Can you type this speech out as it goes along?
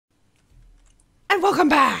And welcome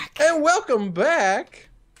back! And welcome back!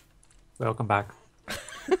 Welcome back.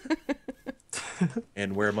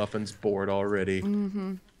 And Weremuffin's bored already.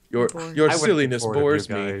 Mm-hmm. Your silliness bores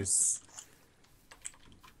me. Guys.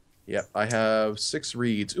 Yep, I have 6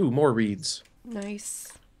 reeds. Ooh, more reeds.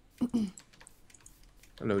 Nice.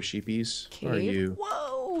 Hello, sheepies. Cave. How are you?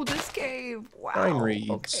 Whoa, this cave. Wow. 9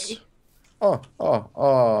 reeds. Okay.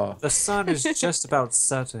 Oh. The sun is just about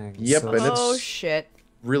setting. Yep, so and it's Oh, shit.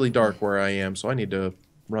 really dark where I am, so I need to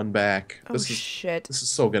run back. Oh, shit. This is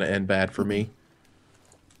so gonna end bad for me.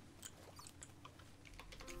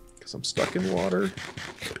 Because I'm stuck in water.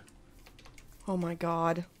 Oh, my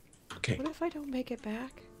God. Okay, What if I don't make it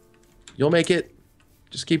back? you'll make it.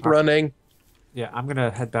 Just keep running. yeah, I'm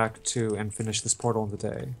gonna head back to and finish this portal in the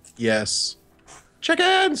day. Yes.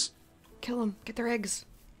 Chickens! Kill them. Get their eggs.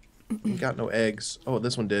 We got no eggs. Oh,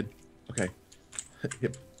 this one did. Okay.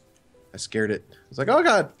 Yep. I scared it. It's like, oh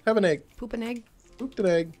god, have an egg. Poop an egg. Pooped an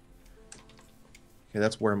egg. Okay,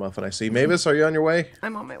 that's Weremuffin I see. Mavis, are you on your way?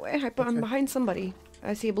 I'm on my way. I'm behind somebody.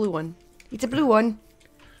 I see a blue one. It's a blue one.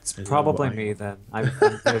 It's probably me then. I've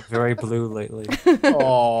been very blue lately.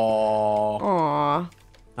 Aww. Aww.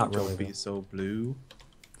 Not really. Don't be so blue.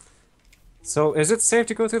 So, is it safe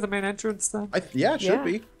to go through the main entrance then? Yeah, it should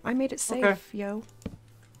be. I made it safe, Okay. yo.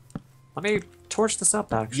 Let me torch this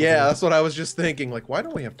up, actually. Yeah, that's what I was just thinking. Like, why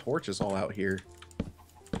don't we have torches all out here?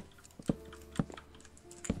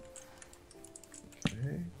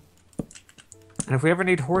 Okay. And if we ever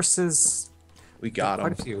need horses, We got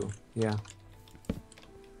quite a them. few. Yeah.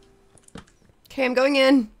 Okay, I'm going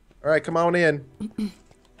in. All right, come on in.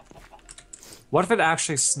 What if it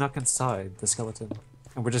actually snuck inside the skeleton?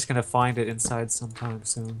 And we're just gonna find it inside sometime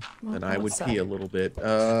soon. Well, And I would outside. pee a little bit.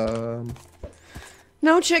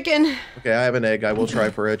 No chicken. Okay, I have an egg. I will try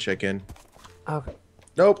for a chicken. Okay.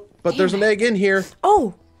 Nope, but there's an egg in here.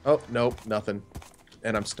 Oh! Oh, nope, nothing.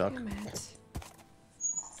 And I'm stuck. Damn it.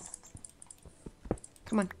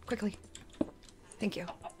 Come on, quickly. Thank you.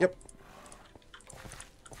 Yep.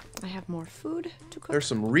 I have more food to cook. There's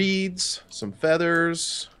some reeds, some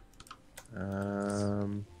feathers.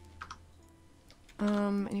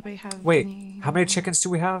 Anybody have Wait, any... how many chickens do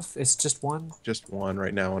we have? It's just one? Just one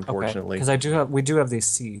right now, unfortunately. Because we do have these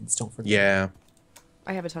seeds, don't forget. Yeah.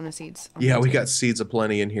 I have a ton of seeds. Yeah, we got seeds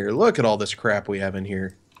aplenty in here. Look at all this crap we have in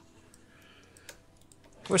here.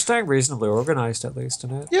 We're staying reasonably organized, at least,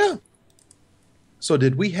 in it. Yeah. So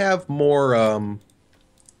did we have more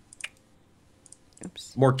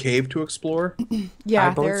Oops. more cave to explore? Yeah,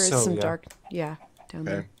 I believe there is so, some yeah. dark... Yeah, down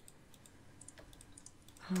Okay.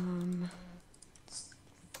 there.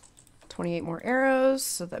 28 more arrows,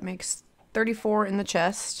 so that makes 34 in the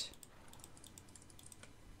chest.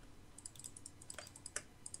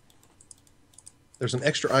 There's an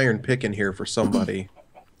extra iron pick in here for somebody.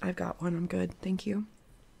 I've got one, I'm good, thank you.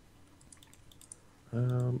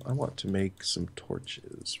 I want to make some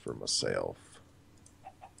torches for myself.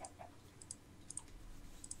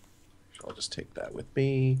 So I'll just take that with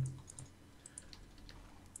me.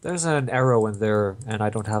 There's an arrow in there, and I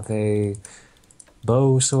don't have a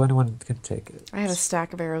bow, so anyone can take it. I have a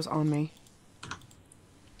stack of arrows on me.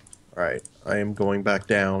 Alright, I am going back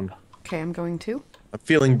down. Okay, I'm going to. I'm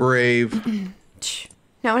feeling brave.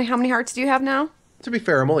 Now, how many hearts do you have now? To be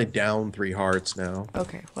fair, I'm only down 3 hearts now.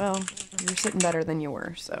 Okay, well, you're sitting better than you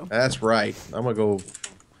were, so. That's right. I'm gonna go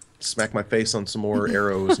smack my face on some more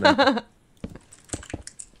arrows now.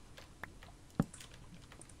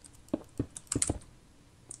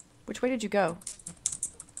 Which way did you go?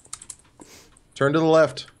 Turn to the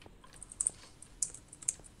left.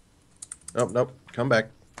 Nope, nope. Come back.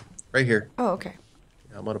 Right here. Oh, okay.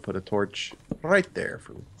 I'm gonna put a torch right there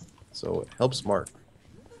so it helps mark.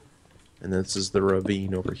 And this is the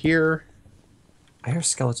ravine over here. I hear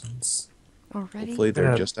skeletons. Already? Hopefully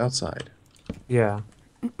they're Yeah. just outside. Yeah.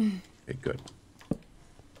 Okay, good.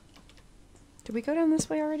 Did we go down this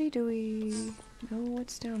way already? Do we know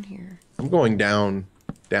what's down here? I'm going down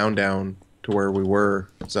to where we were.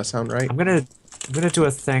 Does that sound right? I'm gonna do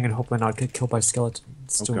a thing and hopefully not get killed by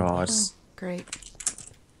skeletons. Oh doing god. this. Oh, great.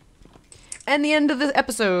 And the end of the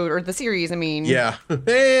episode, or the series, I mean. Yeah.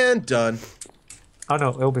 And done. Oh no,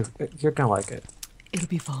 it'll be. You're gonna like it. It'll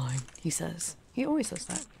be fine, he says. He always says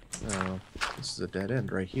that. This is a dead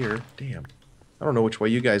end right here. Damn. I don't know which way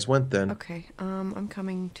you guys went then. Okay, I'm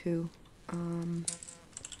coming to, I'm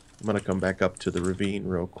gonna come back up to the ravine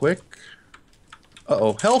real quick.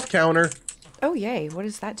 Uh-oh, health counter. Oh, yay. What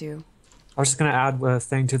does that do? I was just gonna add a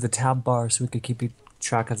thing to the tab bar so we could keep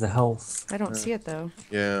track of the health. I don't see it, though.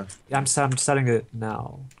 Yeah. Yeah, I'm setting it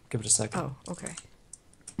now. Give it a second. Oh, okay.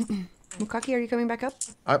 Mukaki, are you coming back up?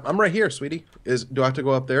 I'm right here, sweetie. Do I have to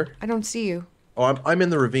go up there? I don't see you. Oh, I'm in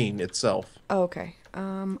the ravine itself. Oh, okay. I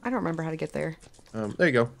don't remember how to get there. There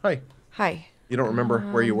you go. Hi. Hi. You don't remember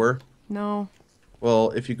where you were? No. Well,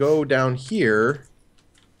 if you go down here,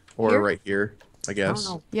 or Here? right here, I I don't guess.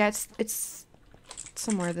 know. Yeah, it's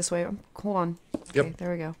somewhere this way. Hold on. Okay, Yep.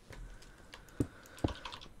 there we go.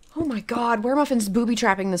 Oh my god, Weremuffin's booby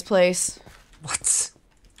trapping this place. What?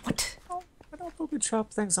 What? I don't booby trap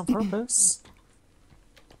things on purpose.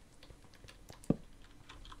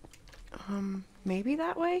 Maybe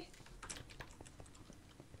that way?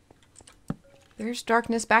 There's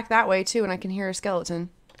darkness back that way too, and I can hear a skeleton.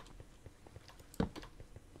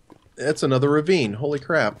 It's another ravine. Holy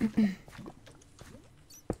crap.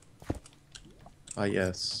 Ah,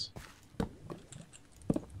 yes.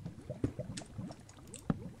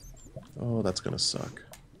 Oh, that's gonna suck.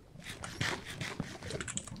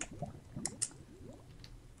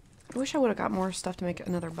 I wish I would have got more stuff to make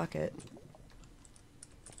another bucket.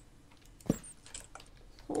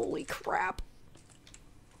 Holy crap.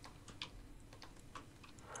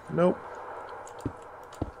 Nope.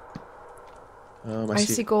 I I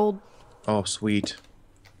see gold. Oh, sweet.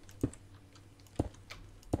 I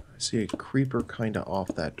see a creeper kind of off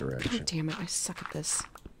that Oh, direction. damn it, I suck at this.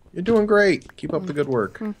 You're doing great. Keep up the good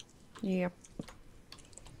work. Yeah.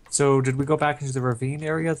 So did we go back into the ravine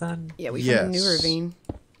area then? Yeah, we found a new Yes. ravine.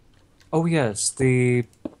 Oh yes, the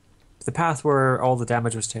path where all the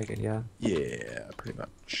damage was taken. Yeah. Yeah, pretty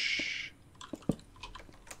much.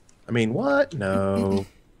 I mean, what? No.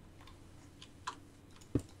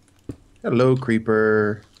 Hello,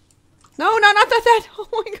 creeper. No, no, not that. Oh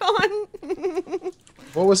my god.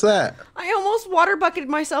 What was that? I almost water bucketed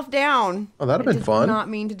myself down. Oh, that'd have I been did fun. not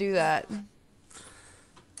mean to do that.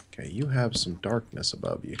 Okay, you have some darkness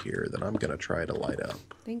above you here that I'm gonna try to light up.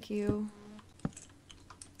 Thank you.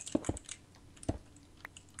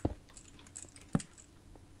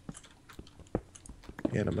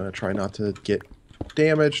 And I'm gonna try not to get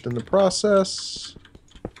damaged in the process.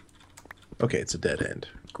 Okay, it's a dead end.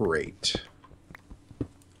 Great.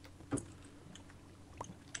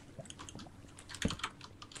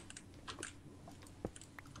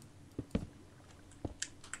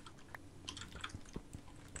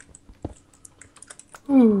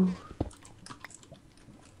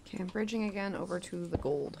 Okay, I'm bridging again over to the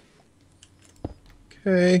gold.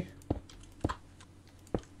 Okay.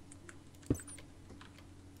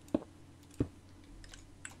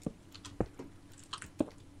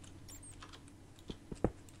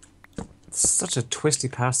 It's such a twisty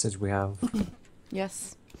passage we have.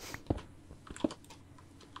 Yes.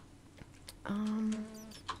 How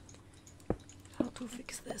to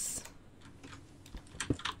fix this?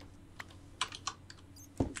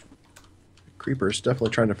 Creeper's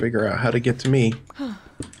definitely trying to figure out how to get to me.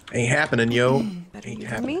 Ain't happening, yo. Better Ain't be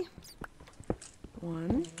for happening. me.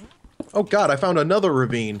 One. Oh god, I found another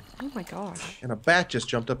ravine. Oh my gosh. And a bat just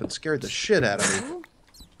jumped up and scared the shit out of me.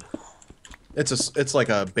 It's like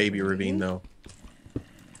a baby ravine though.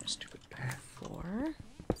 Stupid bat. 4,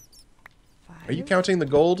 5. Are you counting the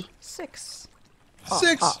gold? 6.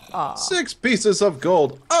 Six! 6 pieces of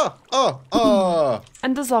gold. Ah!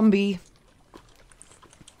 And the zombie.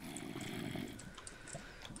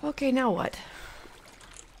 Okay, now what?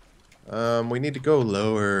 We need to go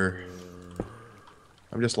lower.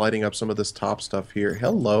 I'm just lighting up some of this top stuff here.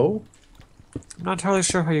 Hello? I'm not entirely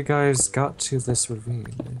sure how you guys got to this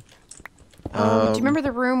ravine. Do you remember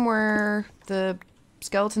the room where the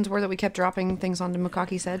skeletons were that we kept dropping things onto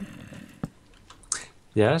Mukaki said?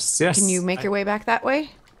 Yes, yes. Can you make your way back that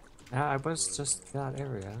way? Yeah, I was just that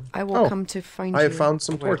area. I will Oh, come to find I you. have found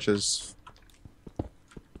some Wait. torches.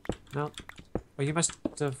 No. Oh, you must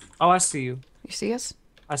have. Oh, I see you. You see us?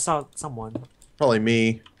 I saw someone. Probably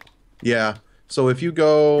me. Yeah. So if you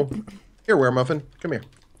go... Here, Weremuffin. Come here.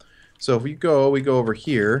 So if we go over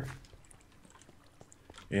here.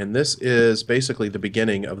 And this is basically the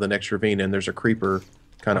beginning of the next ravine. And there's a creeper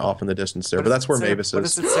kind of off in the distance there. What But does that's it where say- Mavis What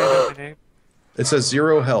is. does it say about my name? It says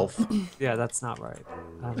 0 health. Yeah, that's not right.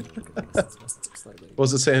 It's messed up slightly. What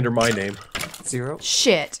does it say under my name? 0.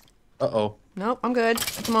 Shit. Uh-oh. Nope, I'm good at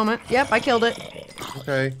the moment. Yep, I killed it.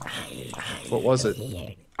 Okay. What was it?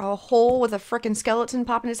 A hole with a frickin' skeleton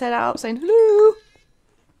popping his head out saying, hello.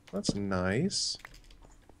 That's nice.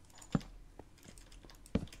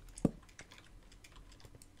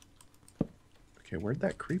 Okay, where'd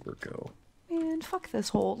that creeper go? Man, fuck this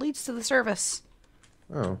hole. It leads to the service.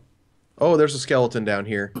 Oh. Oh, there's a skeleton down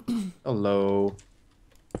here. Hello.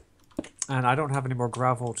 And I don't have any more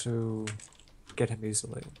gravel to get him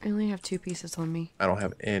easily. I only have 2 pieces on me. I don't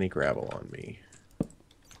have any gravel on me.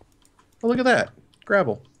 Oh, look at that.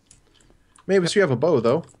 Gravel. Mavis, you have a bow,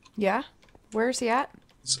 though. Yeah? Where is he at?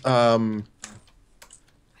 It's,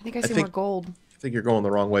 I think I see more gold. I think you're going the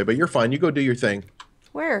wrong way, but you're fine. You go do your thing.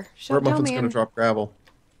 Where? Tell Weremuffin's me. gonna drop gravel.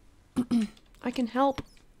 I can help.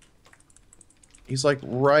 He's like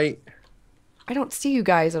right. I don't see you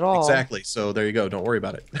guys at all. Exactly. So there you go. Don't worry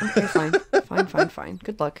about it. Okay, fine.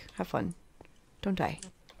 Good luck. Have fun. Don't die.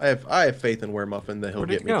 I have faith in Weremuffin that he'll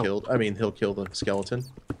get me go? killed. I mean, he'll kill the skeleton.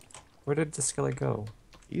 Where did the skeleton go?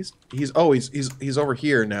 He's over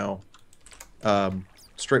here now.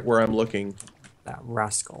 Straight where I'm looking. That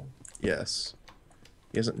rascal. Yes.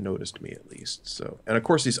 He hasn't noticed me at least. So, and of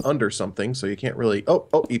course he's under something, so you can't really. Oh,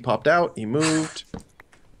 he popped out. He moved.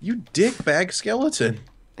 You dickbag skeleton.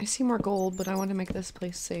 I see more gold, but I want to make this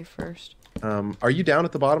place safe first. Are you down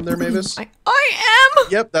at the bottom there, Mavis? I am.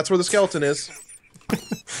 Yep, that's where the skeleton is. Oh,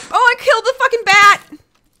 I killed the fucking bat.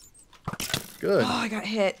 Good. Oh, I got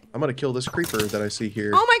hit. I'm gonna kill this creeper that I see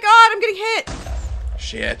here. Oh my god, I'm getting hit.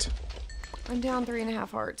 Shit. I'm down 3.5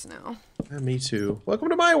 hearts now. Me too. Welcome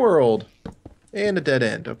to my world. And a dead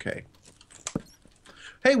end. Okay.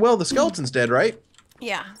 Hey, well, the skeleton's dead, right?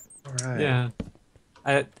 Yeah. All right.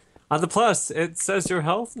 Yeah. On the plus, it says your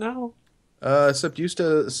health now. Except you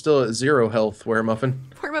still at 0 health, Weremuffin.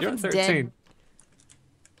 Poor You're at Muffin's 13.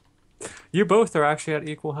 dead. You both are actually at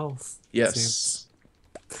equal health. it Yes. seems.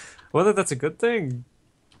 Whether that's a good thing.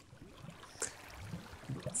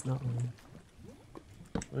 It's not really.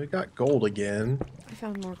 We got gold again. I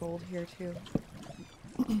found more gold here too.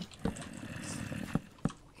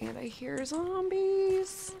 And I hear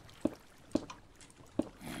zombies.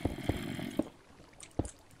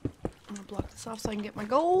 I'm gonna block this off so I can get my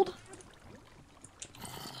gold.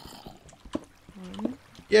 1,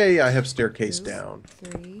 Yay, I have staircase 2, down.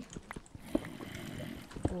 3,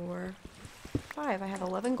 4, 5. I have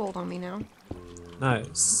 11 gold on me now.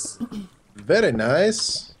 Nice. Very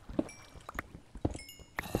nice.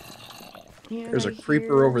 And There's I a creeper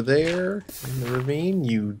hear- over there in the ravine,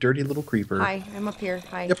 you dirty little creeper. Hi, I'm up here.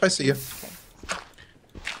 Hi. Yep, I see you. Okay.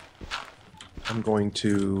 I'm going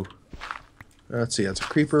to... Let's see, that's a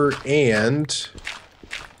creeper and...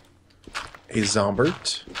 a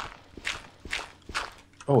zombert.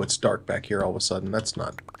 Oh, it's dark back here all of a sudden. That's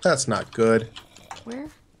not good. Where?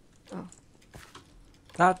 Oh.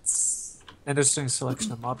 That's an interesting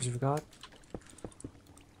selection of mobs you've got.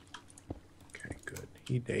 Okay, good.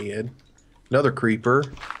 He dead. Another creeper.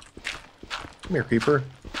 Come here, creeper.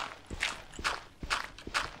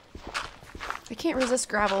 I can't resist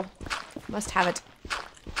gravel. Must have it.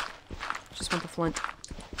 Just want the flint.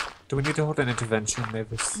 Do we need to hold an intervention,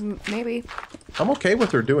 Mavis? Maybe. I'm okay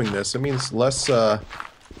with her doing this. It means less,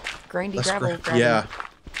 Grindy less gravel. grabbing. yeah.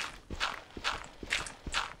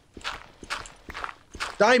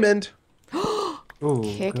 Diamond! Ooh,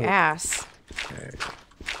 Kick good. ass. Okay.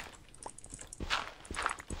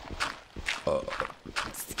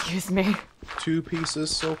 Excuse me. 2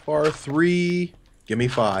 pieces so far. 3. Give me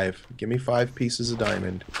 5. Give me 5 pieces of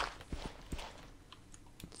diamond.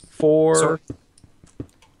 4. So, Oh,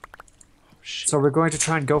 shit. so we're going to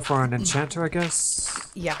try and go for an enchanter, I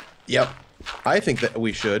guess? Yeah. Yep. I think that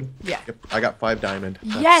we should. Yeah. Yep. I got 5 diamond.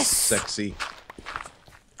 That's Yes! sexy.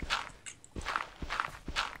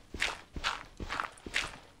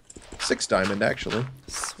 Six diamond, actually.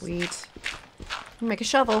 Sweet. Make a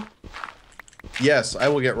shovel. Yes, I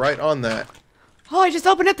will get right on that. Oh, I just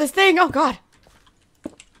opened up this thing. Oh, God.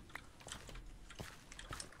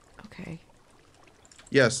 Okay.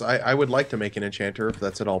 Yes, I would like to make an enchanter if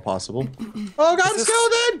that's at all possible. Oh, God, Is this-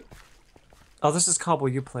 skeleton! Oh, this is cobble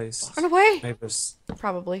you placed. Run away. Mavis.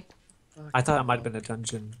 Probably. I thought it might have been a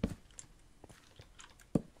dungeon.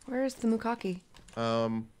 Where is the Mukaki?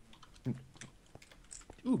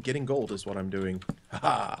 Ooh, getting gold is what I'm doing.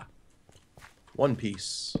 Haha. 1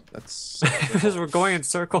 piece. That's... Because we're going in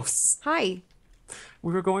circles. Hi.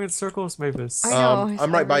 We were going in circles, Mavis. I know.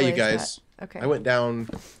 I'm right by you realized guys. that. Okay. I went down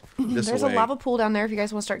this There's way. a lava pool down there if you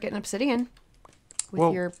guys want to start getting obsidian. With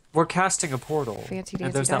well, your... we're casting a portal, fancy and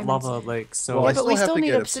dancy there's that diamonds. lava lake. So, Well, I Yeah, but we still have still to need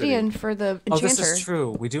get obsidian obsidian. for the oh, enchanter. this is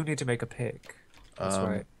true. We do need to make a pick. That's Um,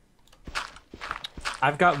 right.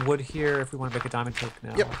 I've got wood here. If we want to make a diamond pick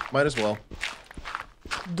now. Yep, might as well.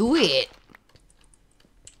 Do it.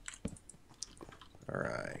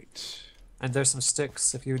 Alright. And there's some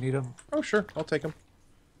sticks if you need them. Oh, sure. I'll take them.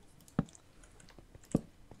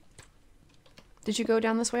 Did you go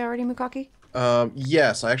down this way already, Mukaki?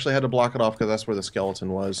 Yes, I actually had to block it off because that's where the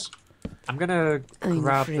skeleton was. I'm gonna I'm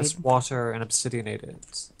grab this afraid. water and obsidianate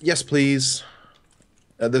it. Yes, please.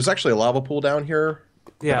 There's actually a lava pool down here.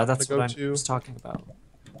 Yeah, I'm that's gonna what go I to. was talking about.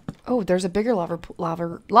 Oh, there's a bigger lava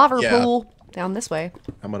Yeah. pool down this way.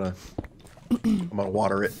 I'm gonna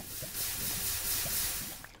water it.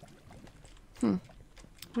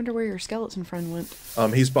 Wonder where your skeleton friend went.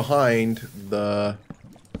 He's behind the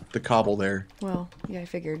cobble there. Well, yeah, I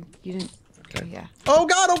figured. You didn't... Okay. Yeah. Oh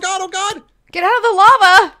god, oh god, oh god! Get out of the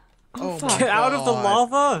lava! Oh fuck. my Get out of the God.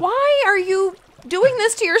 lava! Why are you doing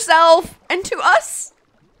this to yourself and to us?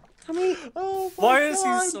 I mean, Oh my Why god. is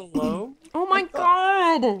he so low? oh my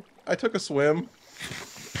god! I took a swim.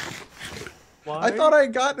 Why? I thought I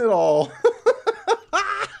had gotten it all.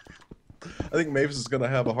 I think Mavis is gonna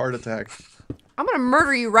have a heart attack. I'm gonna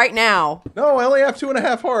murder you right now. No, I only have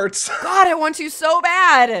 2.5 hearts. God, I want you so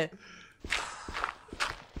bad.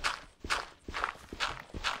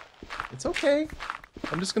 It's okay.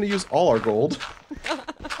 I'm just gonna use all our gold.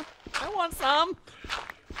 I want some.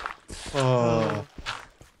 Oh,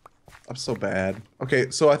 I'm so bad.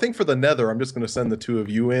 Okay, so I think for the Nether, I'm just gonna send the two of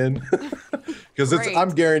you in because Great. I'm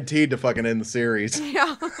guaranteed to fucking end the series.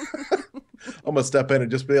 Yeah. I'm gonna step in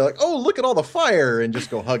and just be like, "Oh, look at all the fire," and just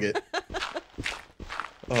go hug it.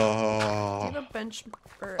 Get Oh. a bench.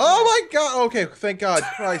 Oh my god! Okay, thank God,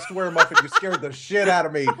 Christ, Weremuffin, you scared the shit out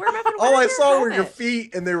of me. Weremuffin, All I where's your saw were your helmet?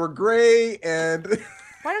 feet, and they were gray, and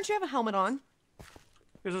Why don't you have a helmet on?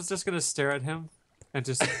 I was just gonna stare at him and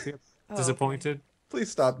just be Oh, disappointed.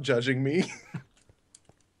 please stop judging me.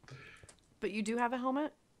 But you do have a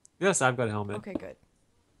helmet? Yes, I've got a helmet. Okay, good.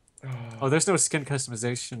 Oh, there's no skin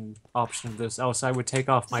customization option of this, else I would take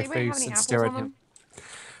off Does my anybody have face any and apples stare at on him. them?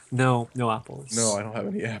 No, no apples. No, I don't have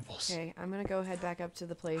any apples. Okay, I'm gonna go head back up to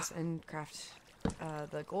the place and craft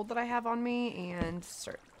the gold that I have on me and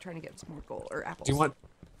start trying to get some more gold or apples. Do you want...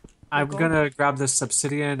 I'm gold? gonna grab this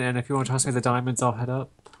obsidian, and if you want to toss me the diamonds, I'll head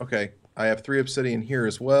up. Okay, I have 3 obsidian here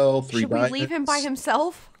as well. 3 Should we diamonds. leave him by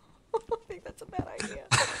himself? I think that's a bad idea.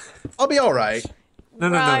 I'll be all right. No,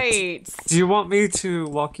 no, no. Right. Do you want me to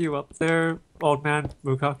walk you up there, old man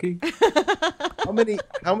Mukaki?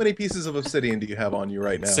 How many pieces of obsidian do you have on you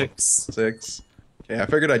right now? 6. 6. Okay, I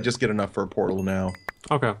figured I'd just get enough for a portal now.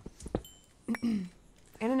 Okay. And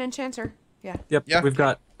an enchanter. Yeah. Yep, Yeah. we've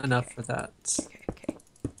got enough for that. Okay, okay.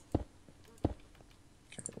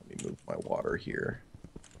 Okay, let me move my water here.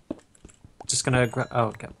 Just gonna grab... Oh,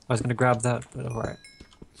 okay. I was gonna grab that, but alright.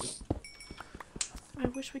 I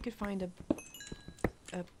wish we could find a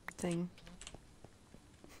thing.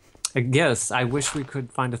 Yes, I wish we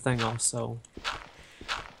could find a thing also.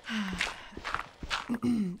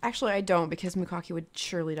 Actually, I don't because Mukaki would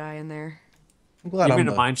surely die in there. I'm glad You I'm mean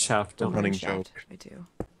a the, mine shaft, the don't running you? Shaft, joke. I do.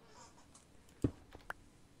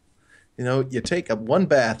 You know, you take one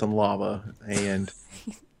bath in lava and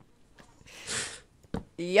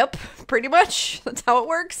Yep, pretty much. That's how it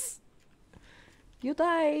works. You'll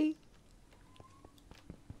die.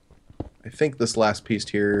 I think this last piece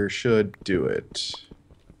here should do it.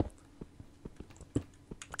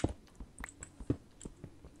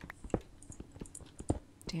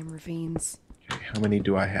 Damn ravines. Okay, how many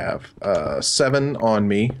do I have? 7 on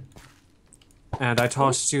me. And I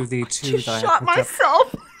tossed you the 2 Just that I shot picked up.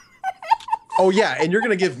 myself. Oh yeah, and you're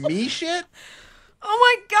gonna give me shit?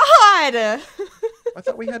 Oh my god. I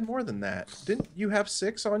thought we had more than that. Didn't you have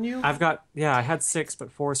 6 on you? I've got... Yeah, I had 6,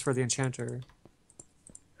 but 4 is for the enchanter.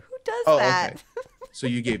 Who does Oh, that? okay. So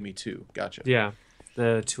you gave me 2. Gotcha. Yeah,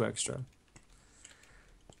 the 2 extra.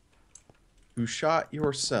 You shot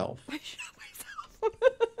yourself. I shot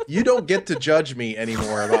myself. You don't get to judge me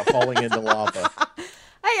anymore about falling into lava. Hey,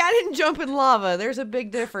 I didn't jump in lava. There's a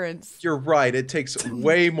big difference. You're right. It takes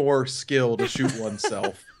way more skill to shoot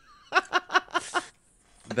oneself.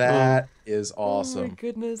 That is Oh my awesome.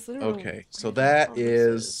 goodness. I don't know Okay, so where that all this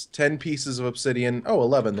is 10 pieces of obsidian. Oh,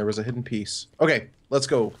 11. There was a hidden piece. Okay, let's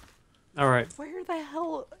go. Alright. Where the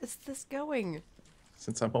hell is this going?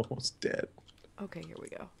 Since I'm almost dead. Okay, here we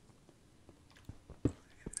go.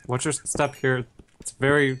 Watch your step here. It's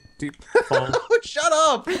very deep fall. Shut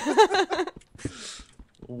up!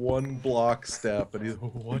 1 block step, and he's,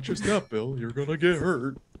 oh, watch your step, Bill. You're gonna get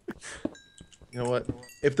hurt. You know what?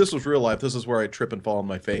 If this was real life, this is where I trip and fall on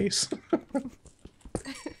my face.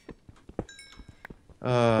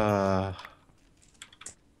 I'm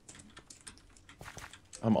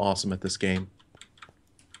awesome at this game.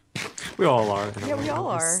 We all are. Yeah, we all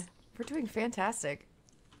are. We're doing fantastic.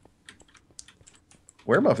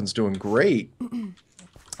 Weremuffin's doing great.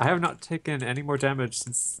 I have not taken any more damage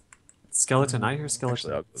since skeleton. I hear skeletons.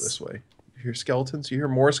 Actually, I'll go this way. You hear skeletons? You hear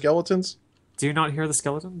more skeletons? Do you not hear the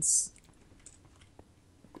skeletons?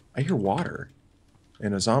 I hear water.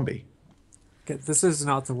 And a zombie. Okay, this is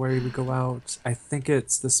not the way we go out. I think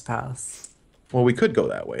it's this path. Well, we could go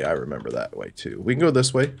that way. I remember that way, too. We can go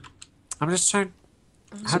this way. I'm just trying...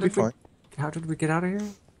 This will be fine. How did we get out of here?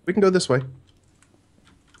 We can go this way.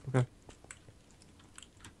 Okay.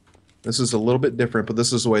 This is a little bit different, but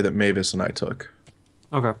this is the way that Mavis and I took.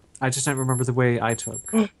 Okay. I just don't remember the way I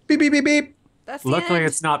took. Beep, beep, beep, beep. That's the Luckily, end.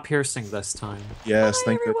 it's not piercing this time. Yes, Bye,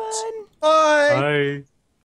 thank everyone. goodness. Bye. Bye.